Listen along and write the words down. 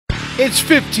It's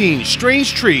 15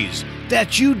 strange trees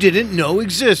that you didn't know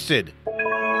existed.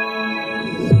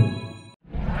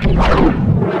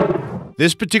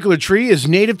 This particular tree is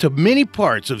native to many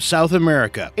parts of South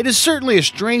America. It is certainly a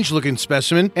strange-looking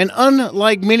specimen, and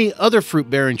unlike many other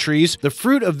fruit-bearing trees, the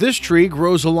fruit of this tree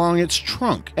grows along its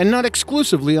trunk and not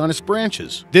exclusively on its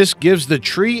branches. This gives the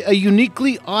tree a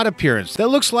uniquely odd appearance that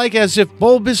looks like as if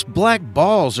bulbous black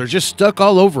balls are just stuck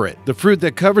all over it. The fruit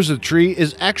that covers the tree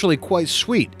is actually quite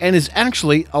sweet and is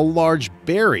actually a large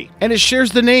berry, and it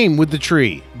shares the name with the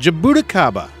tree,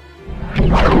 jabuticaba.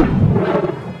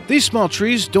 These small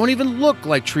trees don't even look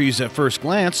like trees at first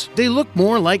glance. They look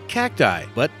more like cacti,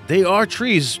 but they are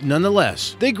trees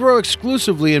nonetheless. They grow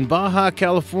exclusively in Baja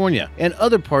California and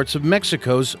other parts of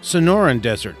Mexico's Sonoran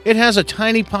Desert. It has a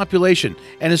tiny population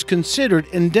and is considered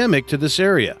endemic to this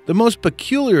area. The most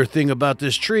peculiar thing about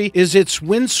this tree is its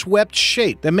windswept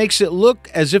shape that makes it look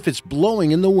as if it's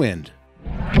blowing in the wind.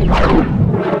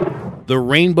 The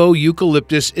rainbow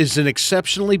eucalyptus is an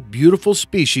exceptionally beautiful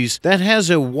species that has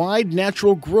a wide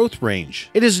natural growth range.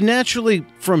 It is naturally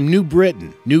from New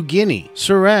Britain, New Guinea,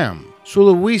 Suriname,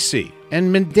 Sulawesi,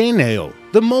 and Mindanao.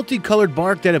 The multicolored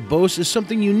bark that it boasts is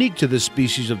something unique to this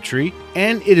species of tree,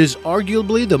 and it is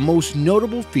arguably the most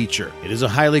notable feature. It is a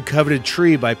highly coveted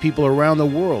tree by people around the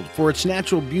world for its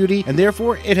natural beauty, and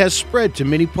therefore it has spread to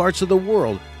many parts of the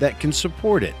world that can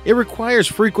support it. It requires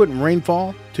frequent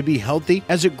rainfall to be healthy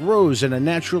as it grows in a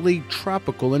naturally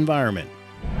tropical environment.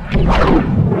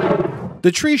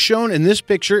 The tree shown in this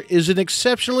picture is an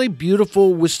exceptionally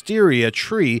beautiful wisteria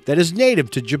tree that is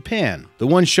native to Japan. The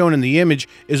one shown in the image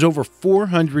is over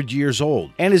 400 years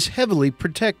old and is heavily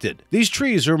protected. These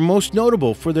trees are most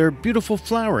notable for their beautiful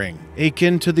flowering,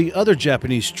 akin to the other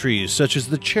Japanese trees such as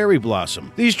the cherry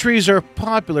blossom. These trees are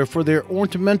popular for their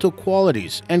ornamental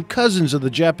qualities, and cousins of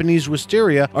the Japanese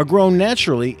wisteria are grown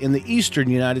naturally in the eastern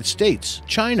United States,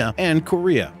 China, and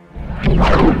Korea.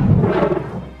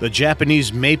 The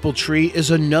Japanese maple tree is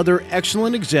another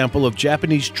excellent example of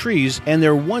Japanese trees and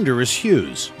their wondrous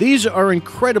hues. These are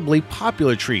incredibly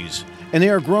popular trees, and they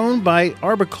are grown by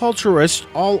arboriculturalists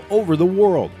all over the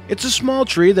world. It's a small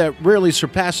tree that rarely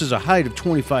surpasses a height of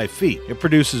 25 feet. It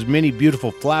produces many beautiful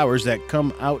flowers that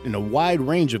come out in a wide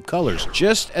range of colors,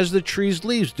 just as the tree's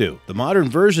leaves do. The modern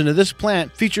version of this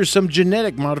plant features some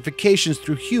genetic modifications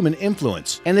through human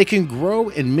influence, and they can grow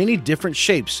in many different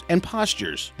shapes and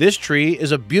postures. This tree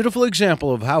is a beautiful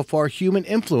example of how far human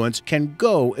influence can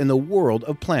go in the world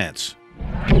of plants.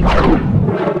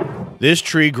 This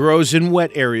tree grows in wet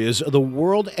areas of the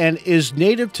world and is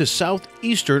native to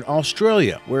southeastern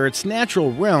Australia, where its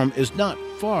natural realm is not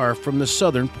far from the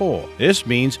southern pole. This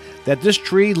means that this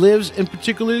tree lives in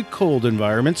particularly cold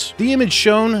environments. The image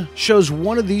shown shows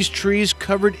one of these trees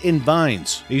covered in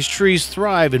vines. These trees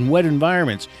thrive in wet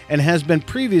environments and has been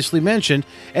previously mentioned,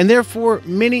 and therefore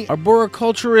many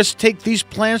arboriculturists take these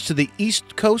plants to the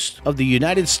east coast of the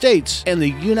United States and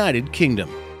the United Kingdom.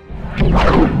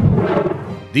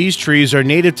 These trees are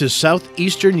native to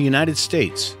southeastern United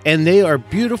States, and they are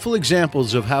beautiful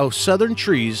examples of how southern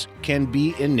trees can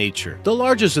be in nature. The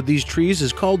largest of these trees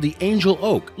is called the angel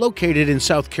oak, located in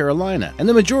South Carolina, and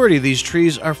the majority of these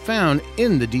trees are found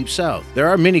in the deep south. There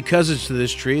are many cousins to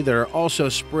this tree that are also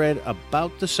spread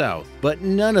about the south, but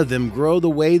none of them grow the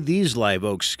way these live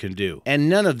oaks can do, and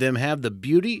none of them have the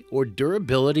beauty or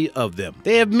durability of them.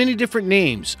 They have many different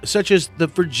names, such as the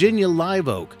Virginia live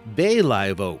oak, Bay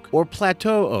live oak, or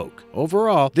plateau oak.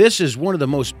 Overall, this is one of the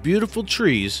most beautiful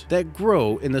trees that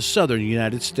grow in the southern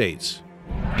United States.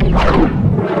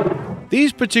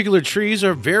 These particular trees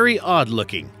are very odd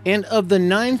looking, and of the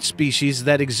 9 species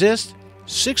that exist,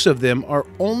 6 of them are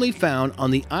only found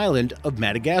on the island of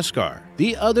Madagascar.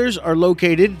 The others are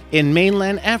located in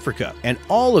mainland Africa, and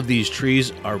all of these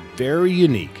trees are very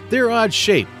unique. Their odd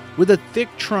shape, with a thick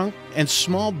trunk and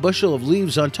small bushel of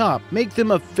leaves on top, make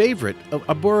them a favorite of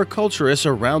arboriculturists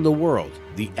around the world.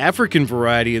 The African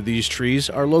variety of these trees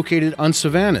are located on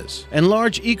savannahs, and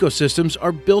large ecosystems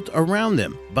are built around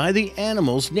them by the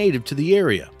animals native to the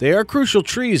area. They are crucial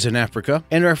trees in Africa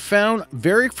and are found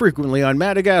very frequently on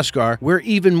Madagascar, where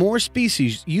even more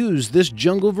species use this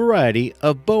jungle variety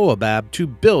of baobab to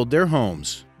build their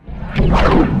homes.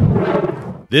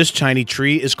 This tiny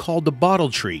tree is called the bottle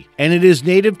tree, and it is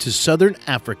native to southern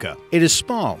Africa. It is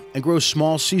small and grows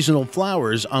small seasonal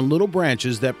flowers on little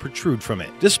branches that protrude from it.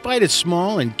 Despite its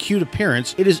small and cute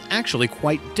appearance, it is actually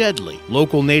quite deadly.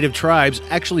 Local native tribes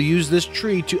actually use this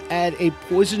tree to add a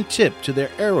poison tip to their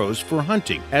arrows for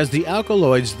hunting, as the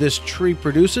alkaloids this tree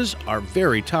produces are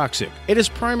very toxic. It is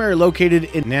primarily located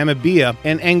in Namibia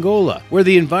and Angola, where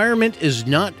the environment is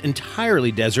not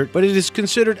entirely desert, but it is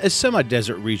considered a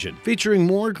semi-desert region, featuring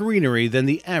more more greenery than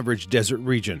the average desert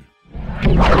region.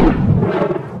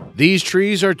 These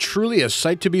trees are truly a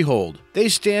sight to behold. They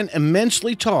stand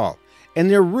immensely tall, and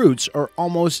their roots are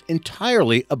almost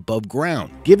entirely above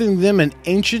ground, giving them an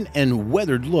ancient and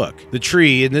weathered look. The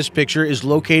tree in this picture is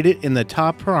located in the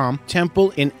Ta Prohm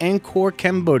Temple in Angkor,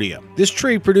 Cambodia. This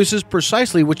tree produces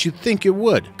precisely what you think it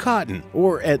would: cotton,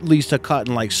 or at least a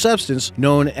cotton-like substance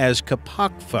known as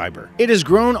kapok fiber. It is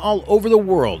grown all over the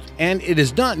world, and it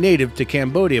is not native to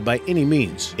Cambodia by any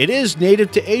means. It is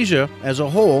native to Asia as a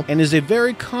whole and is a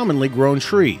very commonly grown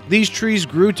tree. These trees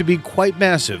grew to be quite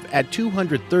massive at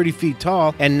 230 feet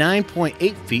tall and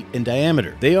 9.8 feet in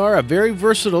diameter. They are a very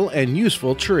versatile and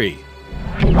useful tree.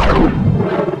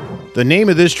 The name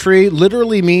of this tree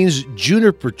literally means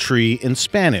juniper tree in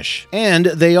Spanish, and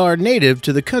they are native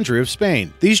to the country of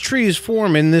Spain. These trees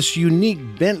form in this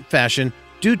unique bent fashion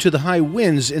due to the high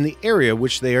winds in the area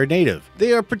which they are native.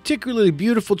 They are a particularly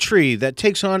beautiful tree that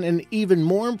takes on an even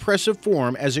more impressive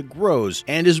form as it grows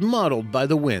and is modeled by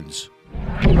the winds.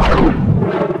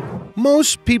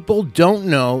 Most people don't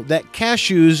know that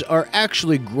cashews are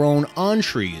actually grown on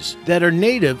trees that are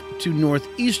native to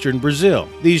northeastern Brazil.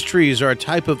 These trees are a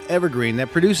type of evergreen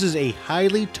that produces a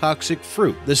highly toxic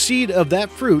fruit. The seed of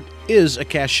that fruit is a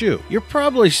cashew. You're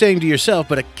probably saying to yourself,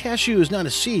 but a cashew is not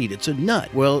a seed, it's a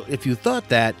nut. Well, if you thought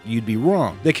that, you'd be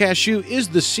wrong. The cashew is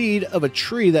the seed of a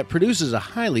tree that produces a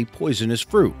highly poisonous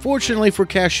fruit. Fortunately for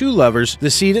cashew lovers, the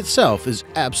seed itself is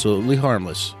absolutely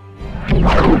harmless.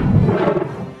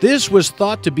 This was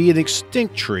thought to be an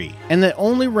extinct tree, and the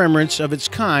only remnants of its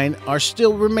kind are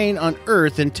still remain on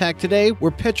Earth intact today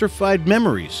were petrified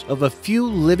memories of a few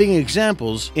living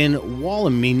examples in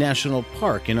Wollemi National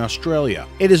Park in Australia.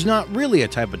 It is not really a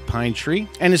type of pine tree,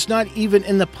 and it's not even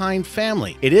in the pine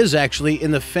family. It is actually in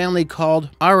the family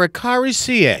called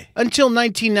Arboriculturalists. Until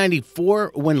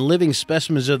 1994, when living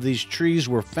specimens of these trees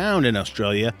were found in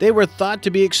Australia, they were thought to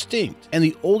be extinct, and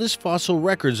the oldest fossil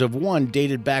records of one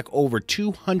dated back over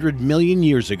 200 million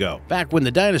years ago, back when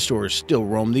the dinosaurs still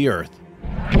roamed the earth.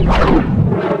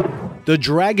 The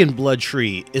dragon blood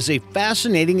tree is a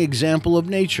fascinating example of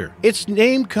nature. Its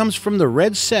name comes from the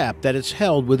red sap that is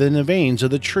held within the veins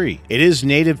of the tree. It is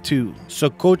native to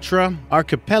Socotra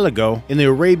archipelago in the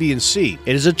Arabian Sea.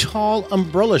 It is a tall,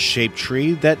 umbrella-shaped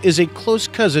tree that is a close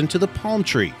cousin to the palm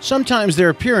tree. Sometimes their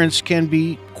appearance can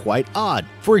be quite odd.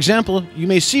 For example, you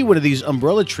may see one of these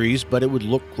umbrella trees, but it would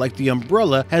look like the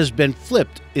umbrella has been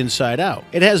flipped inside out.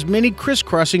 It has many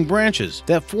crisscrossing branches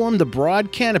that form the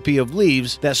broad canopy of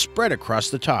leaves that spread across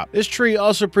the top. This tree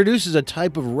also produces a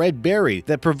type of red berry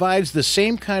that provides the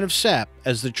same kind of sap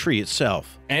as the tree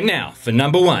itself. And now for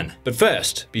number 1. But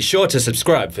first, be sure to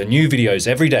subscribe for new videos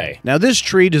every day. Now this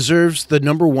tree deserves the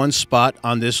number 1 spot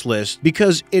on this list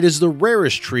because it is the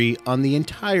rarest tree on the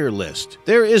entire list.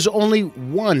 There is only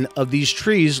one of these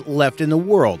trees left in the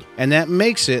world, and that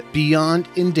makes it beyond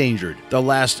endangered. The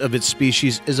last of its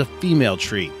species is a female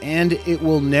tree, and it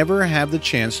will never have the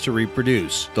chance to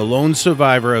reproduce. The lone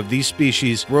survivor of these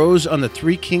species grows on the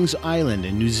Three Kings Island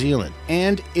in New Zealand,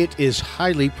 and it is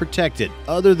highly protected.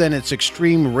 Other than its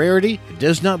extreme rarity, it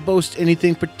does not boast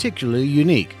anything particularly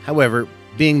unique. However,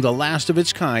 being the last of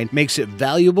its kind makes it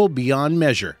valuable beyond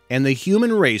measure, and the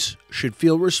human race should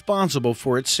feel responsible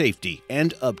for its safety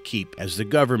and upkeep, as the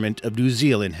government of New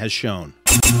Zealand has shown.